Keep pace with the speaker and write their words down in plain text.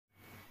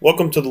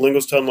Welcome to the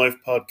Lingostown Life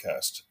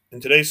podcast. In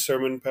today's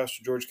sermon,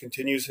 Pastor George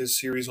continues his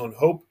series on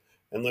hope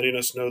and letting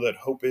us know that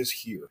hope is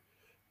here.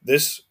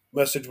 This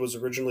message was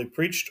originally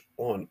preached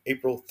on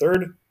April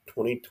 3rd,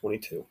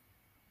 2022.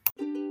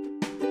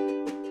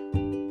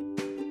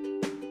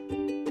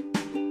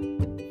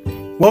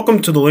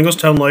 Welcome to the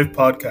Lingostown Life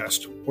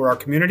podcast, where our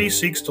community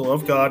seeks to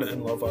love God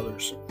and love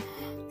others.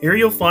 Here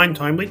you'll find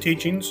timely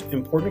teachings,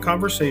 important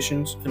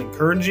conversations, and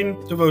encouraging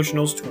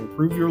devotionals to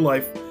improve your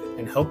life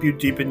and help you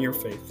deepen your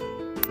faith.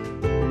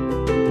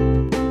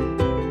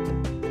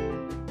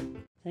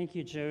 Thank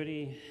you,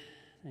 Jody.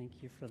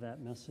 Thank you for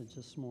that message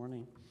this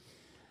morning.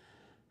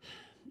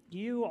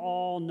 You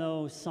all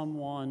know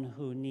someone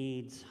who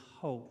needs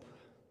hope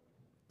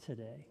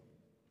today.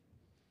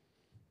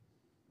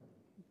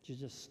 Would you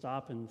just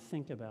stop and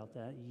think about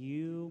that?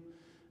 You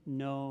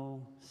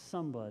know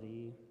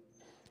somebody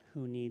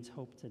who needs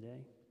hope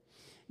today.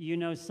 You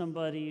know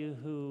somebody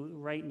who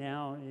right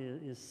now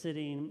is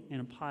sitting in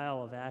a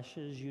pile of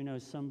ashes. You know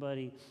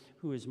somebody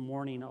who is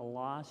mourning a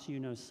loss. You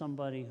know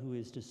somebody who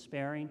is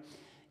despairing.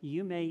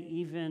 You may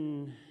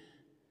even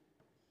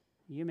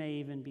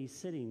be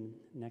sitting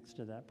next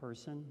to that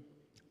person.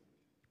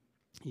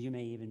 You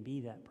may even be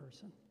that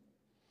person.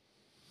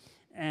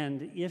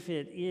 And if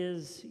it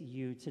is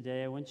you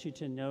today, I want you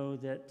to know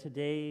that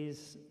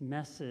today's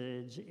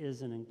message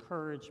is an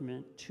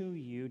encouragement to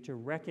you to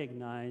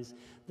recognize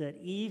that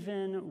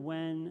even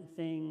when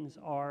things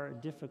are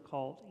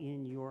difficult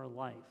in your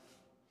life,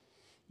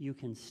 you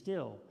can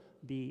still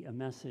be a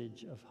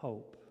message of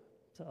hope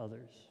to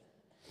others.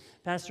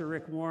 Pastor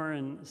Rick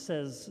Warren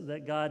says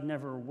that God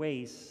never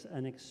wastes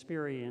an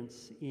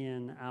experience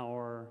in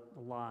our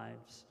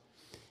lives.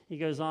 He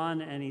goes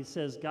on and he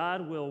says,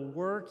 God will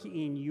work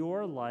in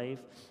your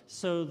life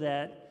so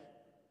that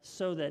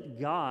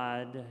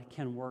God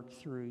can work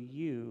through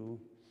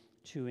you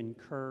to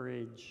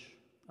encourage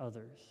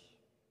others.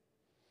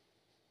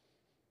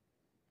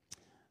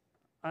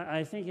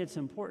 I think it's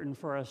important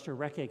for us to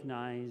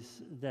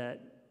recognize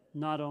that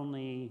not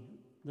only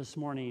this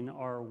morning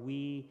are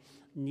we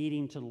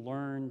needing to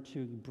learn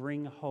to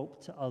bring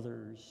hope to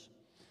others,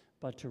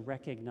 but to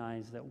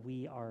recognize that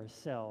we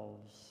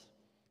ourselves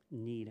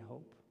need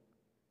hope.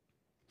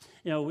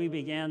 You know, we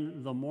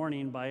began the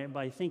morning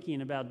by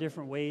thinking about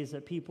different ways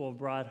that people have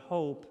brought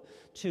hope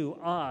to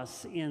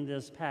us in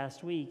this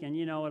past week. And,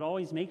 you know, it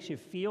always makes you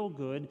feel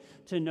good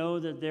to know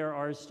that there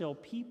are still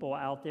people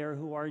out there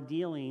who are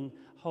dealing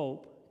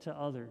hope to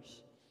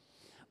others.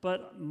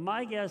 But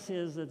my guess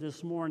is that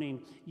this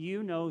morning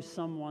you know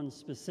someone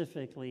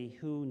specifically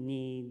who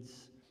needs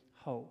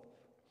hope.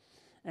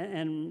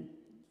 And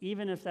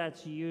even if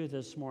that's you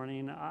this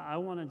morning, I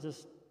want to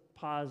just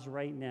pause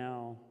right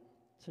now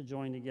to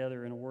join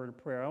together in a word of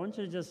prayer. I want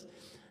you to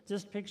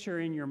just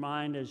picture in your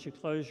mind as you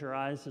close your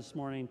eyes this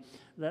morning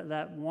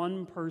that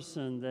one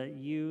person that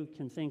you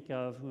can think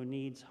of who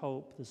needs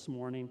hope this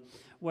morning,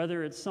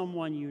 whether it's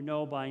someone you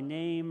know by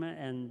name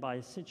and by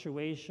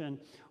situation,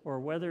 or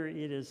whether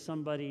it is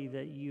somebody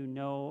that you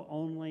know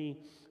only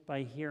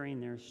by hearing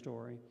their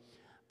story.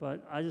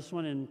 But I just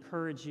want to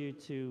encourage you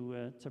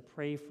to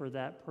pray for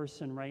that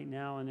person right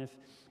now. And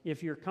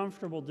if you're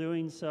comfortable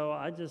doing so,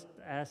 I just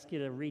ask you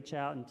to reach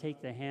out and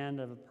take the hand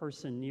of a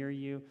person near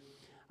you.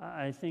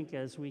 I think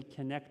as we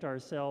connect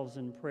ourselves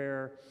in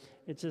prayer,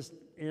 it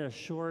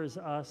assures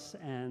us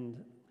and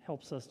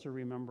helps us to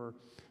remember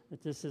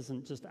that this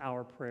isn't just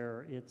our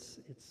prayer, it's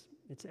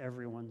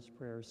everyone's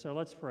prayer. So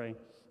let's pray.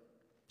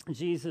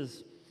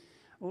 Jesus,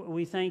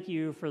 we thank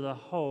you for the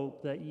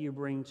hope that you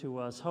bring to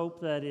us, hope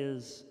that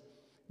is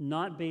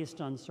not based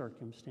on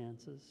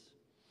circumstances,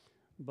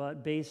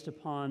 but based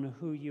upon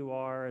who you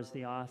are as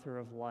the author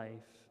of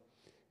life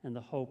and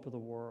the hope of the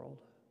world.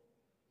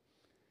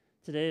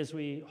 Today, as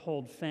we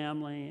hold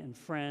family and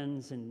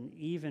friends and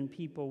even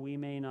people we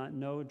may not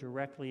know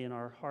directly in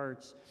our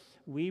hearts,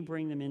 we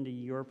bring them into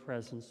your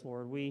presence,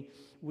 Lord.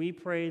 We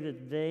pray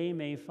that they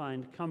may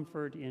find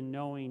comfort in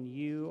knowing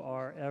you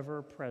are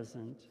ever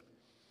present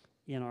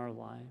in our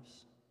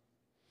lives.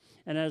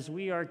 And as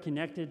we are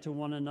connected to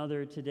one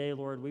another today,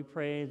 Lord, we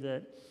pray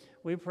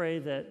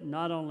that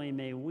not only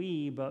may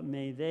we, but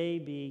may they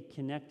be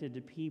connected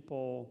to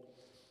people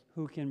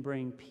who can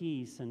bring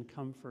peace and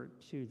comfort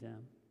to them.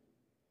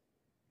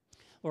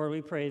 Lord,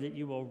 we pray that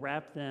you will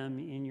wrap them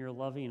in your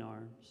loving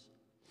arms.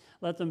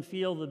 Let them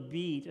feel the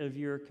beat of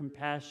your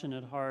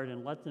compassionate heart,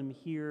 and let them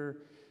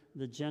hear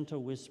the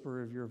gentle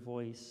whisper of your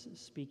voice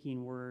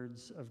speaking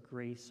words of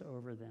grace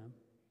over them.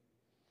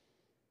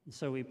 And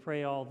so we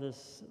pray all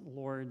this,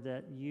 Lord,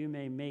 that you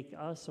may make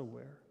us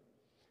aware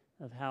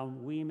of how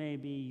we may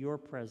be your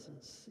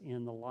presence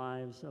in the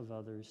lives of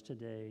others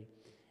today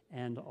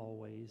and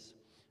always.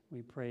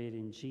 We pray it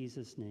in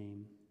Jesus'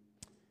 name.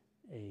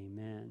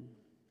 Amen.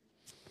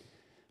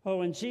 Oh,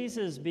 when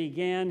Jesus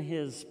began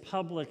his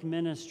public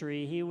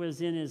ministry, he was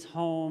in his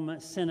home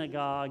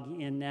synagogue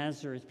in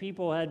Nazareth.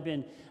 People had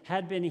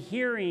been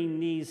hearing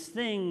these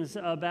things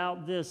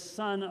about this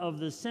son of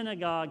the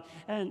synagogue,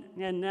 and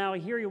now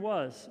here he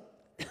was.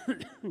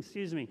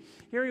 excuse me,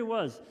 here he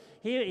was.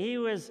 He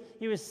was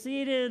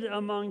seated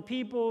among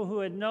people who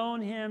had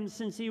known him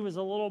since he was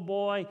a little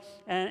boy,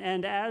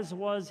 and as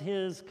was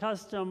his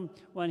custom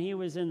when he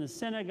was in the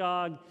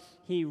synagogue,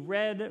 he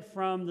read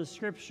from the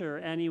scripture,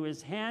 and he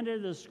was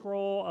handed the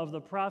scroll of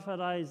the prophet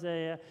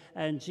Isaiah,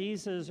 and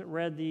Jesus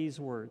read these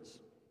words.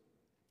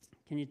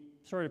 Can you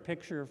sort of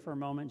picture for a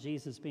moment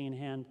Jesus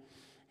being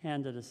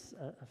handed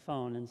a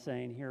phone and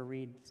saying, here,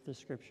 read the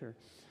scripture.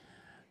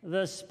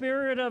 The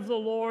Spirit of the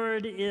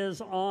Lord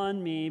is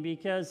on me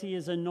because he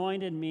has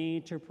anointed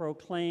me to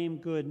proclaim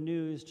good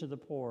news to the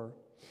poor.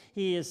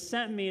 He has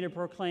sent me to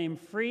proclaim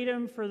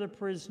freedom for the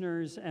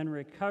prisoners and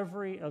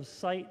recovery of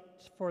sight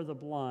for the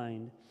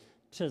blind,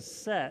 to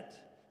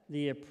set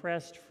the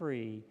oppressed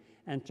free,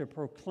 and to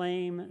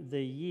proclaim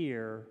the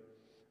year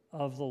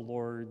of the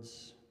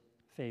Lord's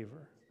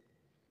favor.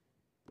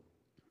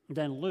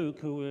 Then Luke,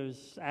 who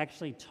was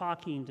actually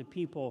talking to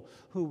people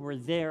who were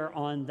there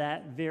on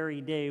that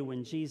very day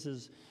when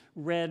Jesus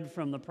read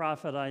from the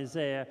prophet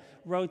Isaiah,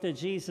 wrote that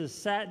Jesus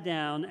sat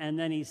down and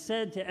then he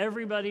said to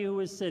everybody who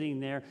was sitting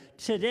there,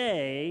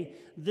 "Today,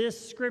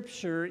 this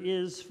scripture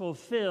is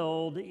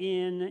fulfilled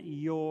in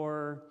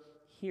your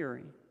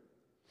hearing."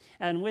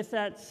 And with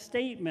that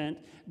statement,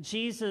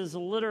 Jesus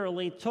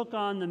literally took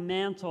on the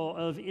mantle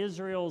of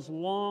Israel's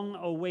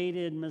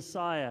long-awaited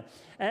Messiah.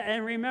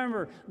 And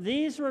remember,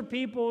 these were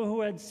people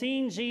who had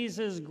seen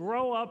Jesus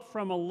grow up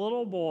from a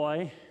little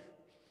boy,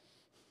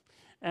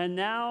 and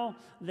now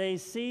they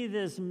see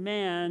this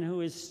man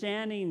who is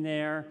standing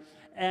there,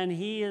 and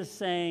he is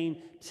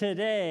saying,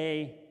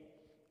 "Today,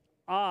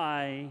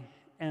 I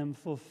am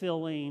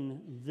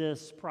fulfilling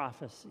this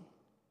prophecy."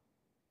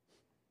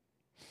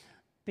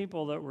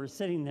 People that were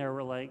sitting there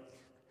were like,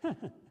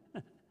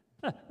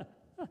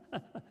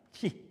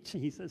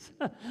 Jesus.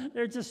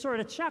 They're just sort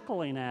of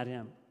chuckling at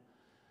him,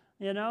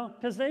 you know,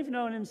 because they've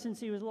known him since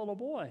he was a little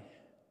boy.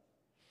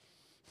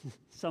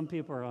 Some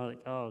people are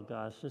like, oh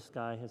gosh, this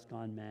guy has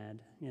gone mad,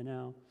 you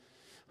know.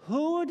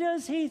 Who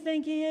does he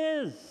think he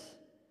is?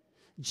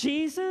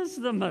 Jesus,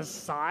 the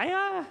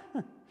Messiah?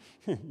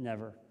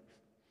 Never.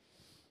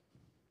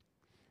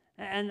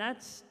 And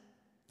that's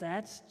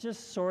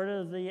just sort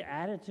of the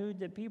attitude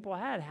that people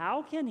had.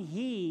 How can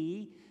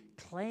he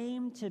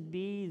claim to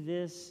be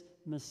this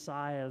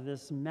Messiah,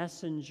 this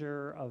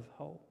messenger of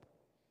hope?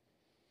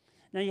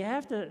 Now you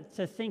have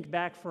to think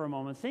back for a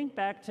moment. Think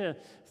back to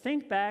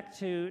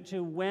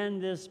when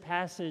this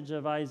passage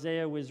of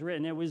Isaiah was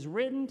written. It was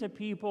written to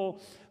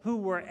people who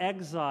were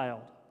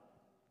exiled.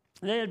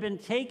 They had been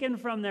taken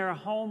from their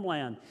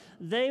homeland.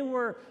 They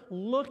were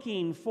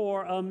looking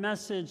for a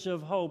message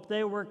of hope.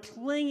 They were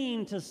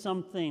clinging to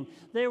something.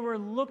 They were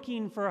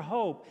looking for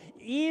hope.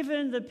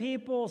 Even the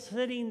people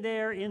sitting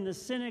there in the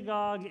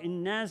synagogue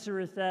in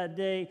Nazareth that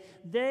day,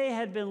 they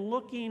had been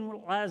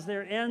looking, as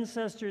their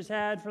ancestors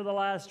had for the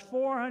last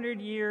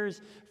 400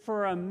 years,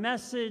 for a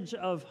message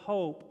of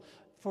hope,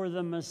 for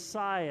the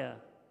Messiah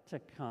to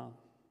come.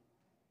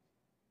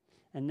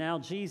 And now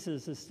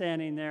Jesus is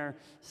standing there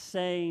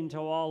saying to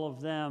all of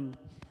them,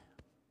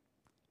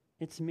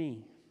 "It's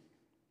me.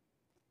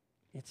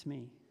 It's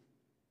me."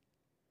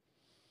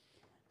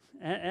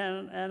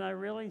 And I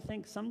really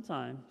think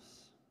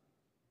sometimes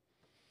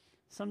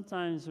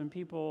when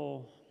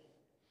people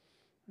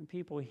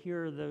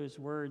hear those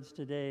words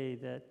today,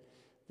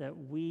 that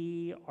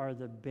we are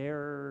the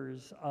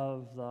bearers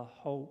of the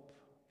hope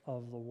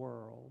of the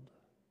world,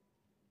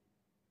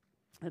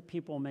 that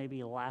people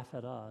maybe laugh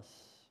at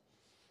us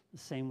the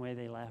same way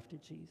they laughed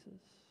at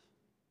Jesus.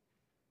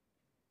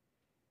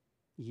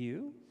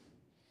 You?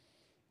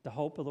 The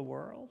hope of the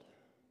world?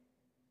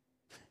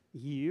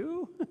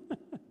 You?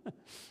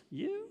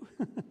 You?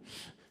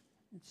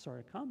 It's sort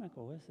of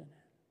comical, isn't it?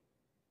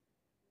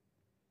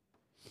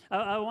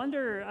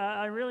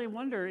 I really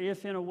wonder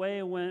if, in a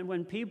way,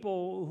 when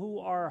people who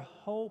are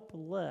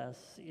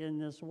hopeless in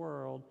this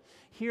world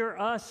hear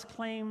us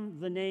claim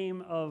the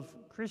name of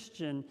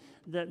Christian,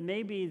 that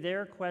maybe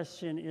their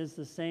question is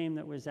the same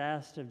that was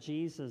asked of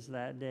Jesus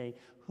that day.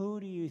 Who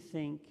do you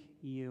think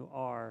you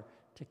are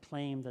to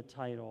claim the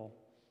title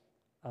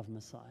of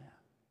Messiah?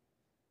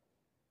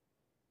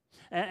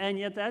 And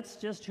yet that's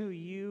just who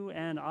you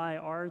and I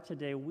are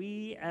today.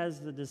 We,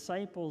 as the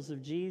disciples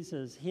of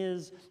Jesus,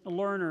 his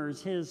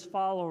learners, his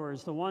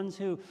followers, the ones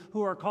who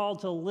are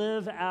called to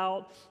live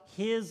out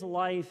his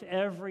life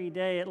every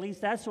day, at least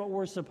that's what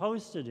we're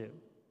supposed to do.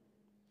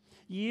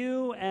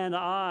 You and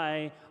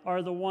I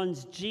are the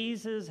ones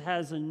Jesus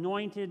has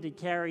anointed to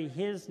carry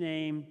his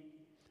name,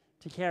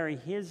 to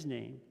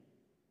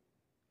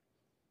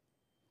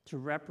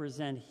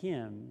represent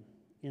him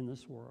in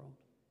this world.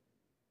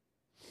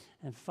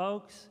 And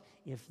folks,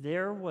 if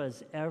there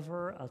was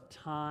ever a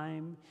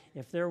time,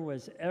 if there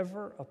was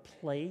ever a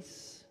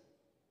place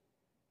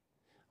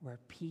where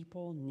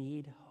people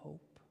need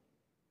hope,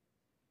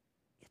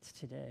 it's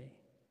today.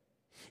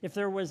 If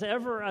there was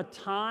ever a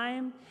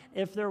time,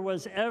 if there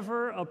was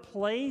ever a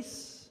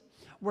place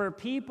where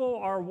people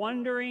are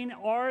wondering,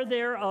 are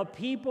there a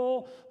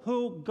people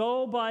who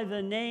go by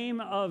the name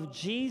of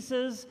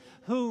Jesus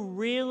who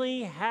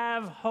really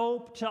have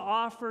hope to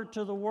offer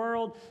to the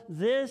world?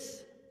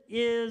 This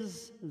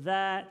is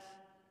that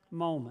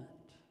moment.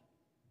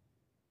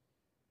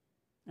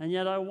 And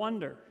yet I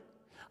wonder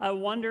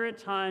at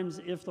times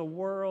if the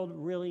world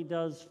really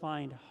does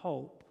find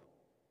hope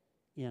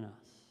in us.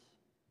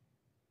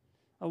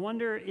 I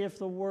wonder if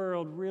the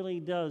world really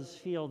does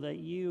feel that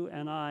you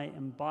and I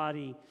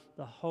embody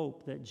the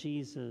hope that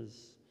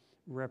Jesus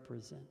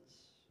represents.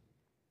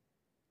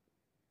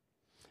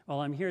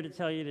 Well, I'm here to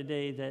tell you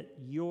today that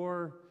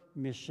your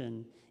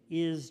mission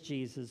is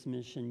Jesus'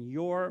 mission.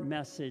 Your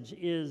message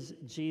is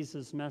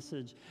Jesus'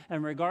 message.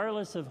 And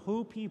regardless of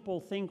who people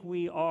think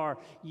we are,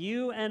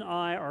 you and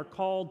I are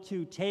called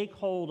to take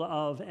hold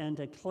of and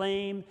to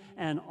claim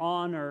and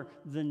honor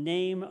the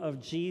name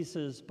of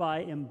Jesus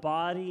by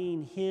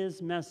embodying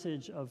his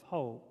message of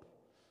hope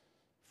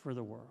for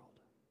the world.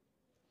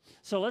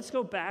 So let's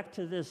go back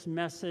to this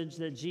message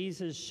that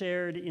Jesus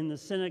shared in the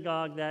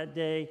synagogue that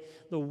day,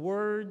 the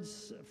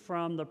words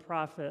from the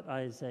prophet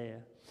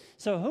Isaiah.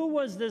 So who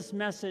was this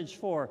message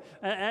for?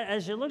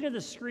 As you look at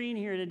the screen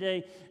here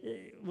today,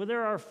 well,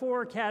 there are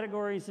 4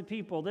 categories of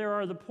people. There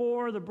are the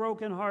poor, the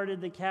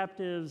brokenhearted, the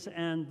captives,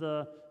 and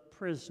the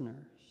prisoners.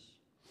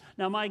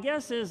 Now, my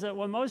guess is that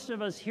when most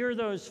of us hear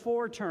those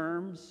 4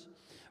 terms,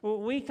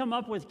 we come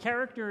up with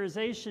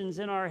characterizations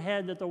in our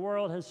head that the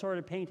world has sort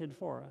of painted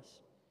for us.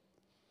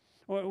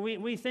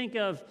 We think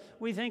of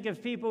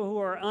people who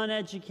are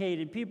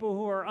uneducated, people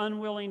who are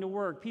unwilling to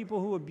work, people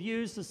who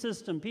abuse the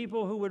system,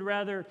 people who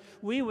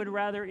we would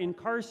rather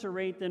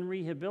incarcerate than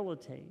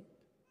rehabilitate.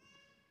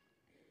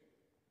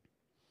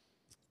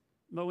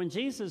 But when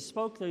Jesus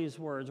spoke these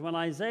words, when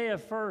Isaiah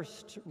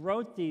first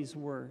wrote these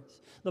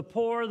words, the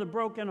poor, the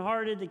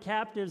brokenhearted, the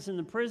captives, and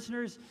the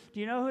prisoners,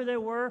 do you know who they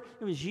were?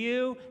 It was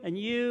you and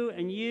you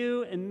and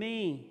you and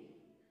me.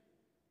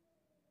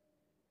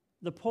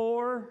 The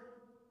poor,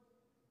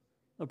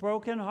 the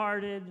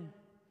brokenhearted,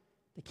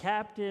 the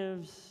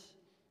captives,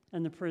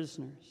 and the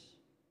prisoners.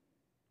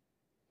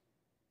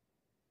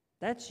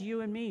 That's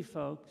you and me,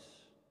 folks.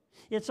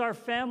 It's our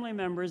family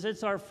members,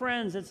 it's our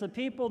friends, it's the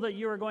people that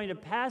you are going to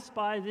pass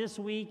by this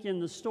week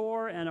in the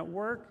store and at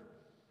work.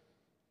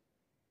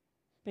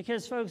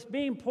 Because, folks,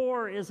 being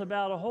poor is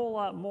about a whole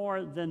lot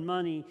more than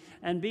money,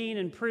 and being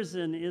in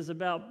prison is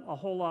about a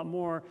whole lot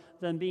more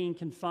than being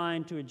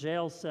confined to a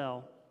jail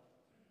cell.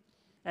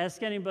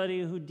 Ask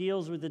anybody who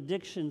deals with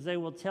addictions, they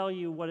will tell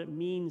you what it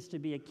means to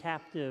be a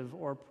captive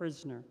or a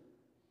prisoner.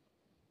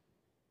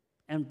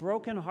 And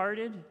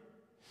brokenhearted,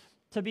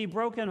 to be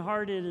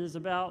brokenhearted is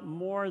about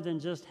more than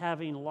just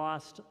having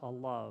lost a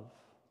love.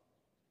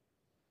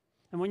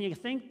 And when you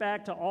think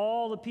back to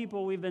all the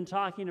people we've been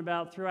talking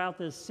about throughout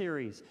this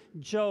series,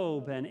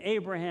 Job and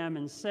Abraham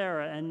and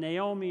Sarah and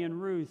Naomi and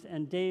Ruth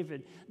and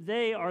David,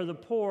 they are the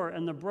poor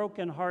and the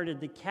brokenhearted,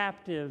 the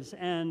captives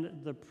and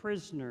the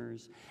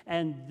prisoners.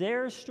 And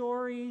their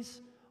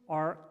stories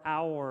are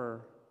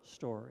our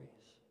stories.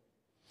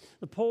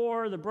 The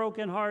poor, the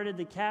brokenhearted,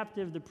 the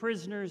captive, the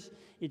prisoners,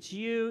 it's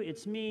you,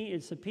 it's me,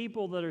 it's the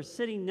people that are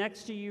sitting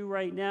next to you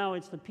right now,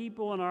 it's the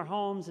people in our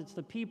homes, it's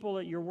the people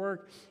at your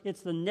work,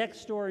 it's the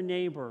next door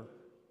neighbor.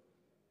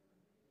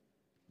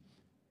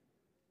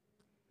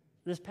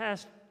 This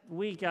past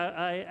week,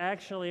 I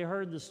actually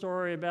heard the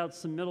story about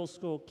some middle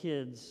school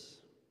kids.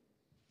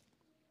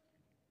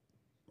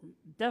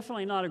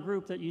 Definitely not a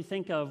group that you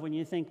think of when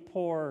you think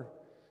poor,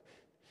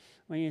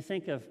 when you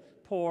think of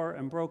poor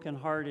and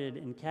brokenhearted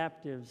and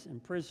captives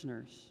and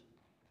prisoners.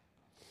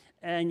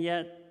 And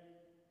yet,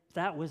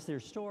 that was their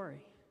story.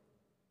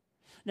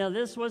 Now,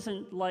 this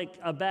wasn't like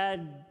a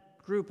bad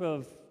group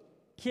of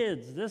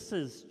kids. This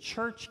is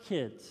church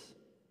kids,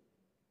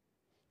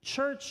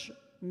 church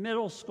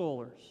middle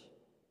schoolers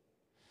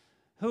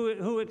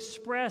who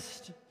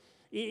expressed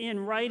in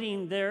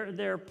writing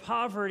their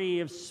poverty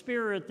of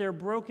spirit, their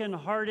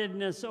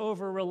brokenheartedness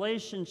over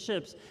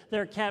relationships,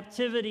 their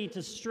captivity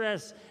to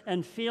stress,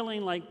 and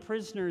feeling like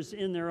prisoners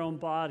in their own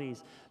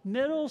bodies.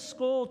 Middle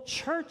school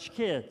church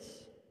kids.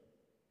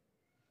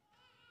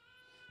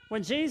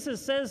 When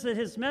Jesus says that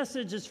his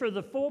message is for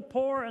the full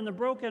poor and the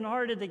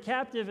brokenhearted, the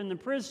captive and the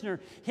prisoner,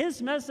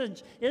 his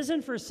message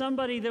isn't for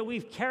somebody that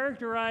we've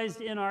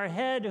characterized in our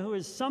head who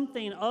is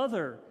something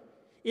other.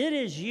 It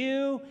is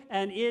you,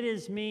 and it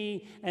is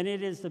me, and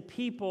it is the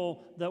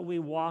people that we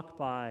walk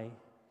by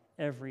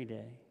every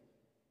day.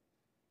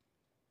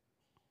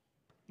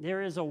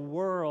 There is a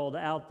world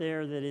out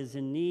there that is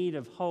in need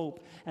of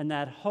hope, and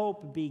that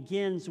hope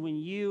begins when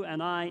you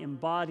and I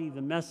embody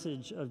the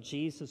message of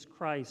Jesus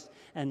Christ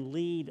and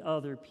lead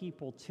other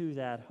people to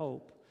that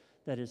hope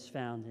that is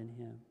found in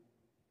him.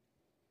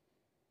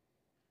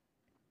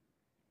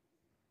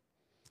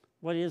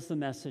 What is the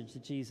message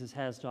that Jesus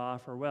has to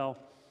offer? Well,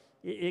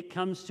 it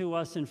comes to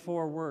us in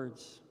 4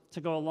 words to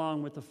go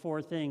along with the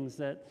 4 things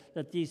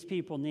that these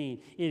people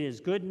need. It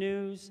is good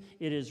news,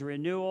 it is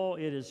renewal,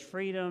 it is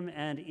freedom,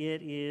 and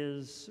it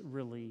is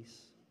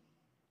release.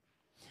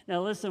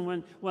 Now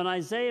listen, when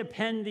Isaiah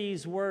penned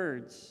these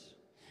words,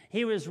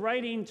 he was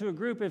writing to a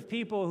group of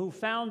people who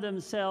found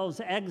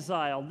themselves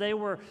exiled. They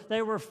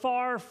were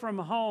far from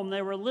home.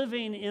 They were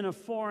living in a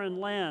foreign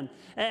land.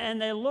 And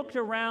they looked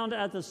around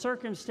at the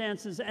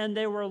circumstances and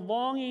they were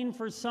longing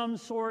for some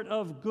sort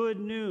of good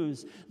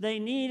news. They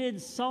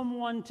needed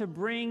someone to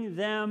bring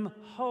them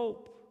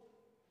hope.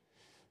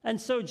 And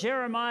so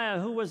Jeremiah,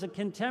 who was a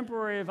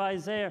contemporary of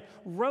Isaiah,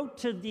 wrote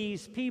to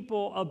these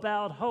people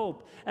about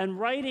hope, and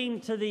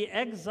writing to the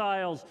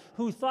exiles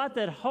who thought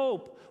that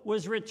hope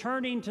was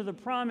returning to the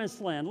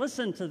promised land.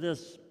 Listen to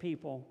this,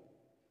 people.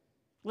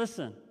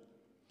 Listen.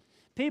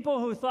 People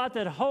who thought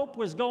that hope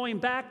was going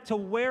back to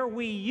where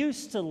we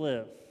used to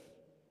live.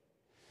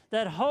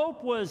 That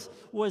hope was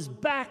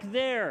back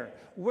there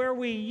where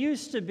we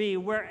used to be,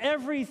 where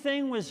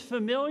everything was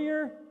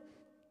familiar.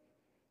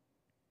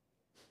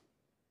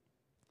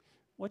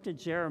 What did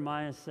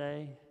Jeremiah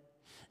say?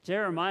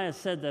 Jeremiah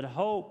said that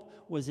hope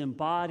was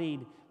embodied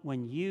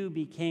when you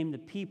became the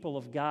people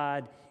of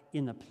God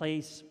in the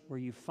place where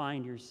you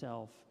find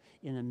yourself,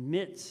 in the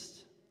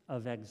midst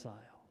of exile.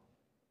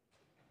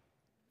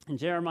 In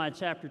Jeremiah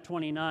chapter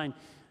 29,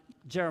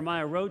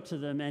 Jeremiah wrote to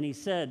them and he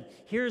said,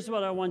 here's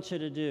what I want you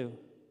to do.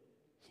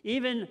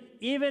 Even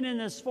in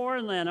this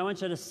foreign land, I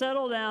want you to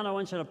settle down. I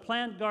want you to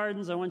plant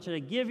gardens. I want you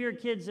to give your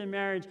kids in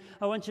marriage.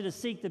 I want you to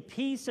seek the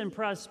peace and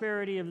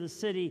prosperity of the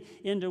city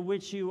into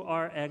which you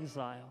are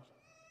exiled.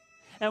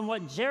 And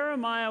what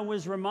Jeremiah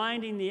was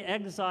reminding the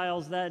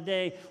exiles that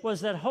day was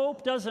that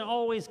hope doesn't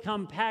always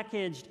come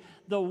packaged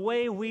the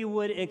way we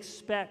would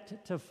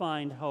expect to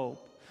find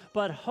hope.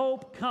 But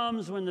hope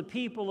comes when the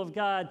people of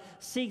God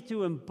seek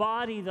to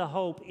embody the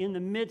hope in the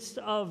midst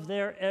of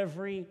their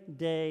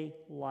everyday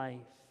life.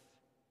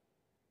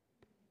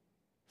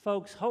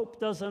 Folks,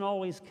 hope doesn't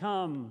always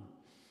come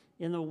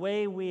in the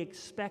way we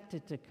expect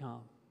it to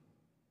come.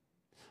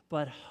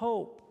 But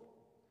hope,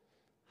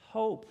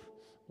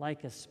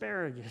 like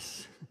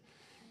asparagus,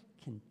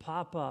 can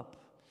pop up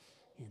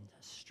in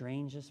the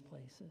strangest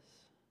places.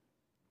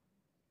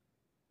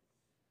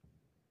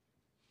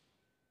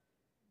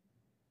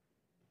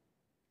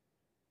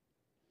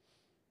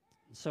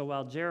 So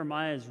while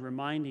Jeremiah is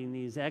reminding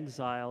these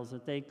exiles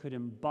that they could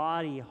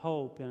embody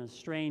hope in a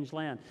strange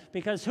land,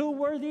 because who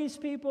were these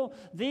people?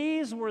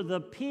 These were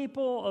the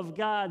people of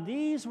God.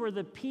 These were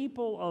the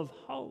people of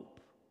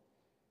hope.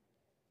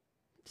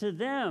 To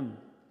them,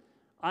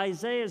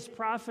 Isaiah's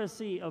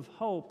prophecy of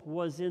hope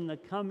was in the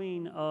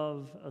coming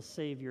of a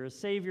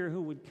Savior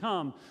who would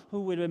come,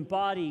 who would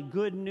embody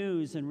good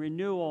news and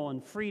renewal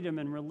and freedom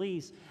and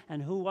release.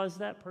 And who was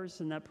that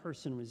person? That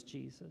person was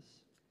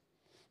Jesus.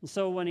 And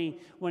so when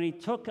he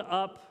took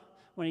up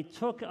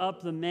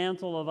the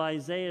mantle of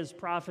Isaiah's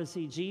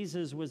prophecy,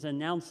 Jesus was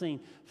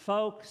announcing,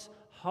 folks,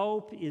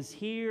 hope is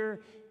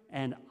here,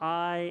 and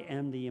I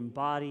am the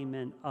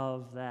embodiment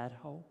of that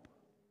hope.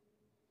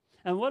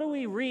 And what do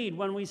we read?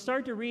 When we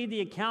start to read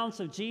the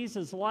accounts of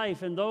Jesus'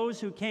 life and those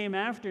who came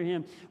after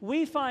him,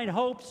 we find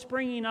hope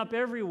springing up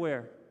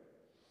everywhere.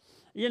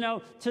 You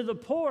know, to the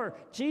poor,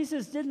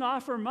 Jesus didn't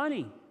offer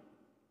money.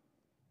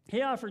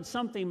 He offered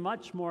something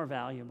much more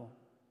valuable.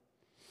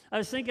 I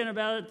was thinking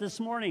about it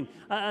this morning.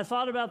 I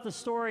thought about the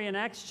story in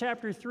Acts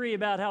chapter 3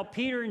 about how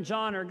Peter and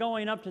John are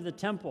going up to the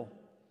temple.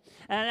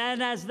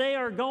 And as they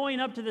are going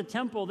up to the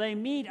temple, they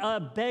meet a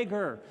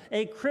beggar,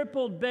 a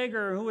crippled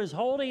beggar who is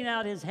holding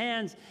out his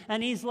hands.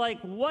 And he's like,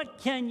 what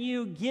can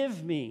you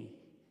give me?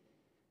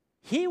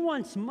 He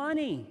wants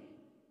money.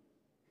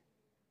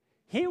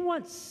 He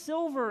wants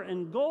silver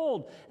and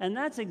gold. And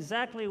that's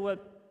exactly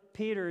what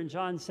Peter and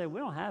John said. We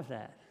don't have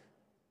that.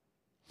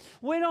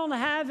 We don't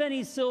have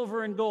any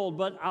silver and gold,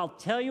 but I'll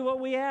tell you what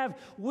we have.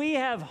 We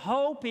have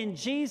hope in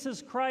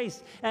Jesus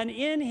Christ, and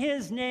in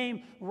his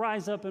name,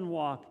 rise up and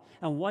walk.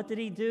 And what did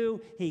he do?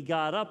 He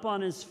got up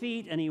on his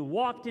feet, and he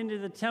walked into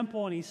the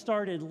temple, and he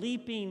started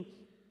leaping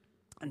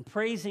and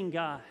praising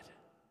God.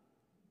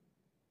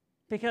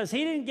 Because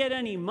he didn't get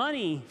any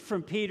money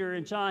from Peter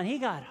and John. He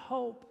got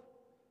hope.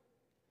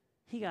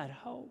 He got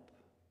hope.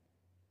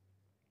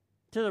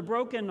 To the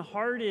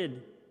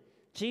brokenhearted,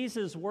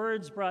 Jesus'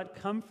 words brought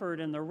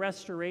comfort and the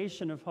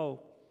restoration of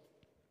hope.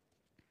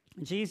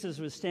 When Jesus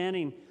was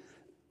standing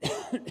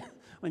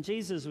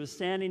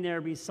there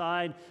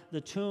beside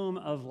the tomb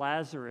of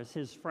Lazarus,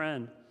 his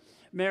friend,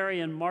 Mary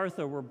and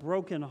Martha were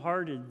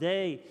brokenhearted.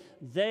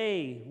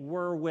 They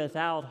were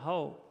without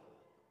hope.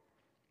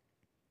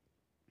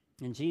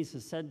 And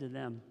Jesus said to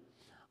them,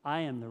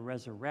 I am the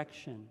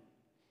resurrection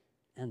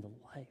and the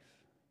life.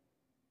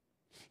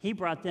 He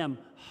brought them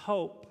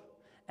hope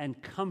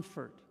and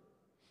comfort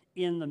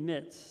in the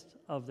midst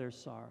of their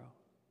sorrow.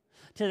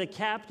 To the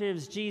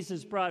captives,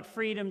 Jesus brought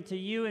freedom. To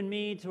you and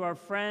me, to our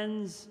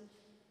friends,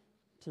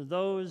 to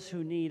those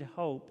who need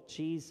hope,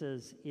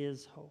 Jesus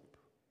is hope.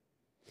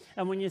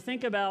 And when you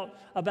think about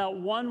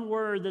one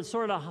word that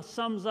sort of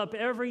sums up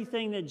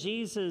everything that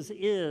Jesus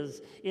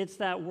is, it's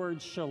that word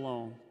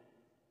shalom.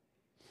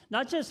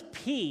 Not just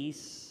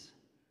peace,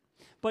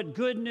 but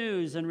good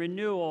news and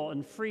renewal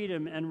and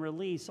freedom and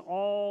release,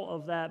 all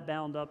of that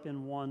bound up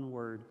in one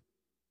word.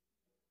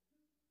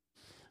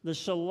 The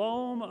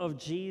shalom of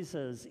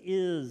Jesus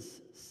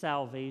is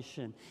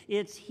salvation.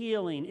 It's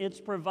healing.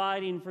 It's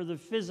providing for the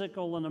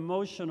physical and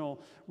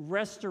emotional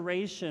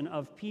restoration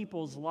of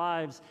people's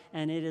lives,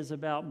 and it is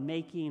about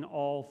making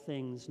all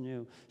things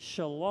new.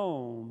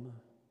 Shalom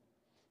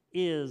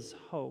is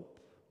hope.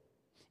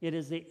 It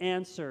is the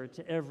answer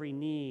to every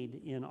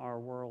need in our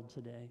world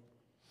today.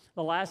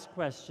 The last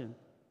question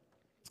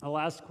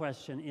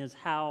is,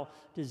 how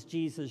does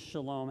Jesus'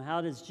 shalom,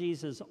 how does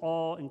Jesus'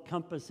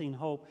 all-encompassing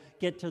hope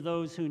get to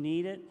those who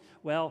need it?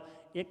 Well,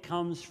 it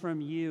comes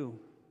from you.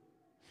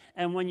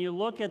 And when you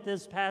look at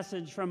this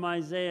passage from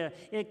Isaiah,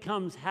 it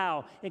comes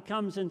how? It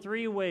comes in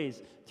three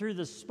ways. Through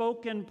the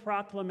spoken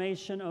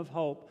proclamation of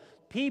hope.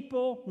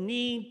 People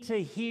need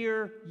to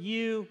hear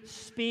you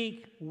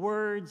speak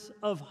words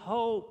of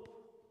hope.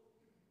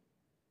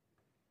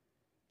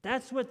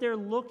 That's what they're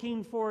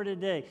looking for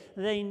today.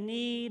 They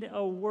need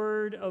a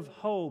word of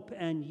hope,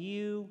 and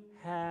you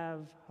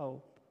have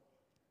hope.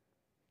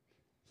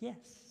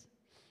 Yes.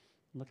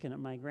 Looking at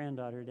my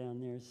granddaughter down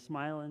there,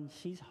 smiling.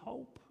 She's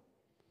hope.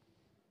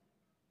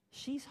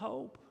 She's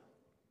hope.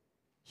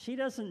 She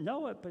doesn't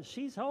know it, but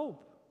she's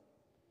hope.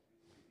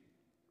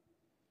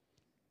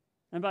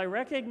 And by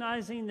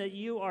recognizing that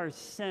you are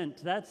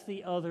sent, that's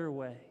the other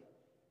way.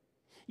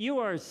 You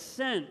are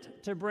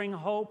sent to bring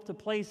hope to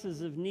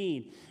places of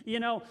need. You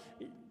know,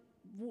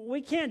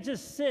 we can't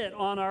just sit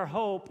on our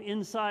hope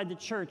inside the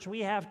church.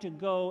 We have to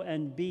go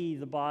and be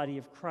the body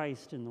of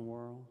Christ in the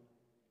world.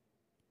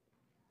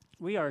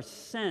 We are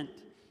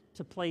sent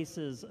to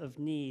places of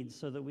need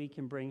so that we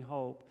can bring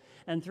hope.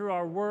 And through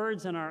our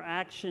words and our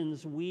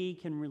actions, we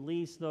can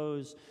release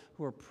those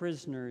who are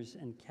prisoners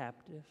and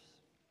captives.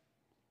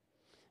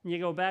 And you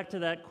go back to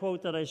that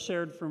quote that I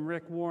shared from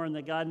Rick Warren,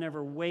 that God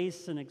never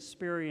wastes an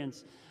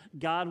experience.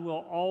 God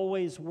will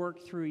always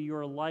work through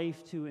your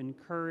life to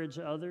encourage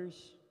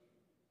others.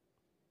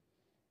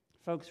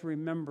 Folks,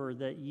 remember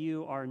that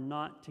you are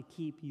not to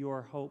keep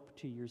your hope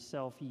to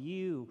yourself.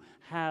 You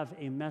have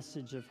a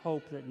message of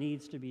hope that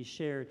needs to be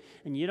shared.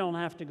 And you don't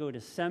have to go to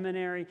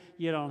seminary.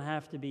 You don't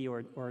have to be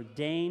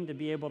ordained to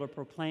be able to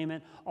proclaim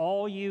it.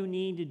 All you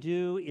need to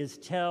do is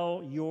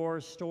tell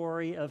your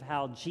story of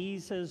how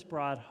Jesus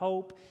brought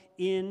hope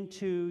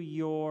into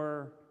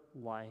your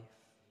life.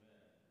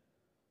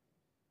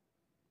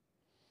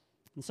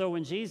 And so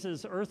when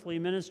Jesus' earthly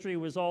ministry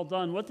was all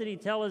done, what did he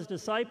tell his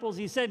disciples?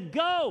 He said,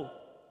 "Go!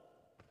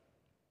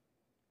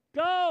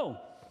 Go!"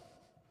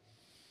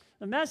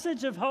 The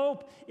message of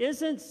hope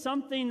isn't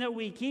something that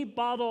we keep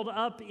bottled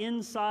up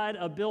inside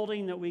a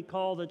building that we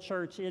call the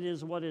church. It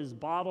is what is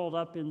bottled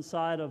up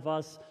inside of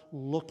us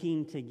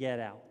looking to get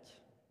out.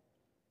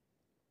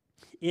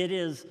 It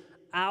is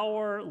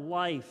our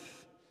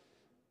life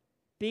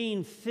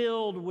being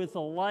filled with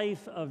the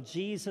life of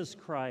Jesus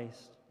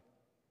Christ,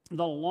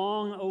 the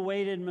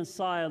long-awaited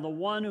Messiah, the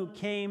one who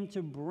came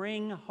to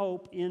bring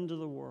hope into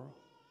the world.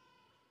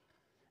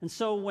 And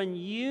so when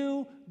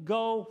you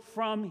go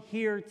from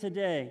here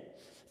today,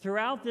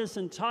 throughout this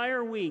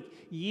entire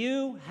week,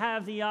 you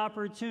have the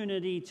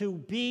opportunity to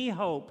be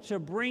hope, to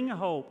bring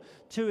hope,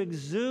 to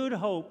exude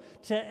hope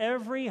to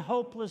every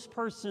hopeless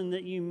person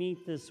that you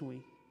meet this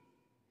week.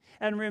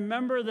 And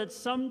remember that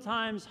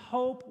sometimes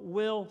hope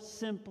will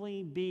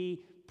simply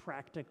be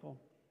practical,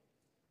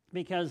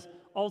 because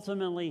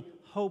ultimately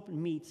hope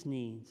meets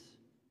needs.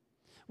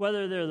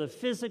 Whether they're the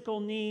physical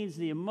needs,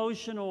 the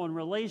emotional and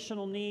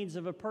relational needs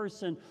of a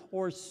person,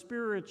 or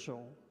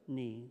spiritual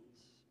needs.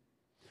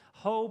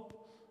 Hope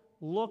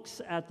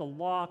looks at the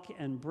lock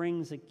and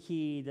brings a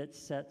key that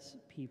sets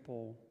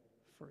people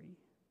free.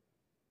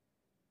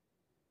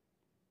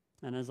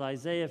 And as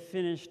Isaiah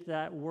finished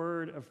that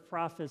word of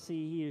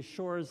prophecy, he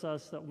assures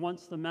us that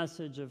once the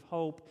message of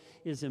hope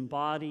is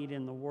embodied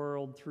in the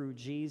world through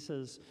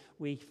Jesus,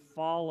 we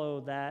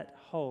follow that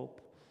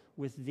hope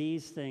with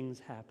these things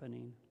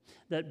happening.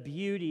 That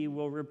beauty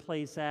will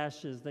replace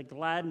ashes, that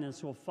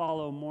gladness will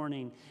follow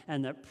mourning,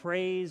 and that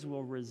praise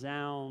will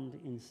resound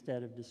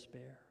instead of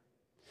despair.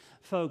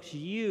 Folks,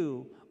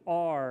 you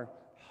are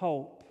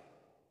hope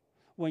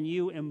when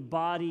you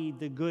embody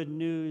the good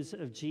news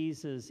of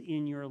Jesus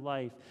in your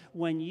life,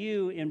 when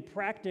you, in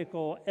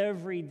practical,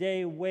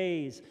 everyday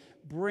ways,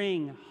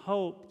 bring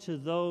hope to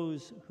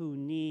those who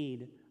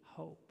need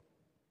hope.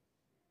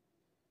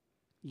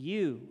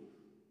 You,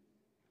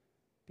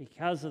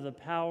 because of the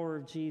power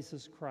of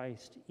Jesus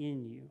Christ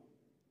in you,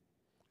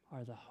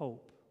 are the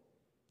hope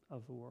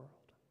of the world.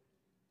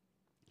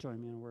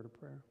 Join me in a word of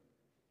prayer.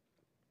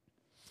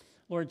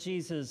 Lord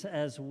Jesus,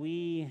 as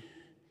we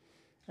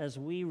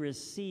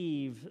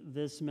receive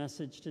this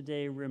message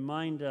today,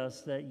 remind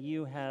us that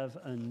you have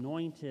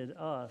anointed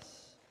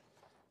us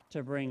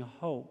to bring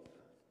hope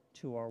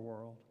to our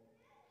world.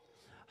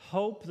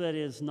 Hope that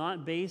is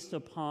not based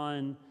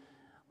upon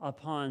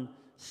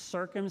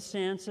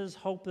circumstances,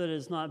 hope that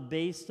is not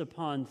based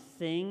upon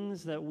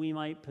things that we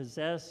might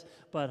possess,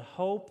 but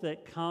hope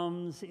that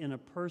comes in a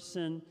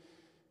person,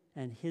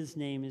 and his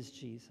name is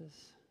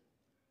Jesus.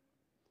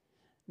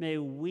 May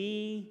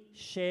we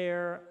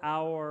share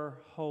our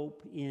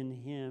hope in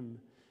him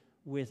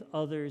with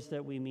others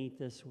that we meet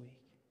this week.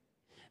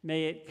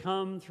 May it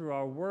come through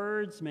our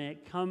words, may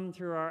it come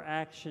through our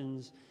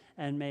actions,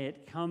 and may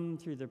it come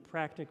through the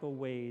practical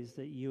ways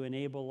that you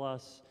enable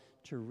us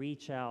to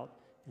reach out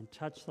and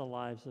touch the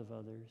lives of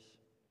others.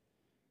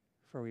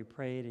 For we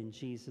pray it in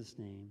Jesus'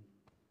 name.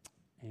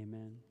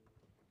 Amen.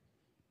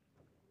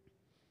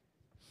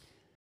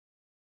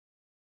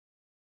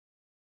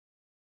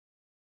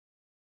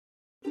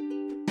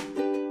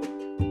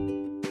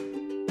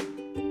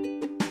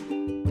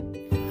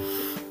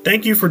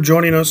 Thank you for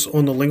joining us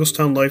on the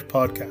Lingelstown Life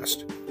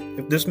podcast.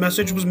 If this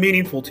message was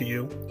meaningful to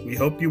you, we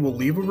hope you will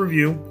leave a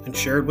review and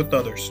share it with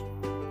others.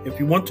 If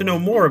you want to know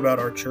more about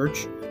our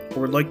church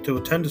or would like to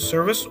attend a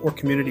service or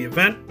community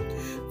event,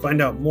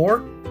 find out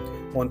more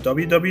on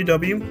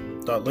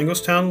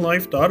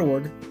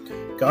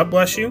www.lingelstownlife.org. God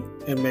bless you,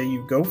 and may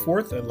you go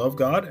forth and love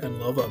God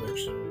and love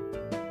others.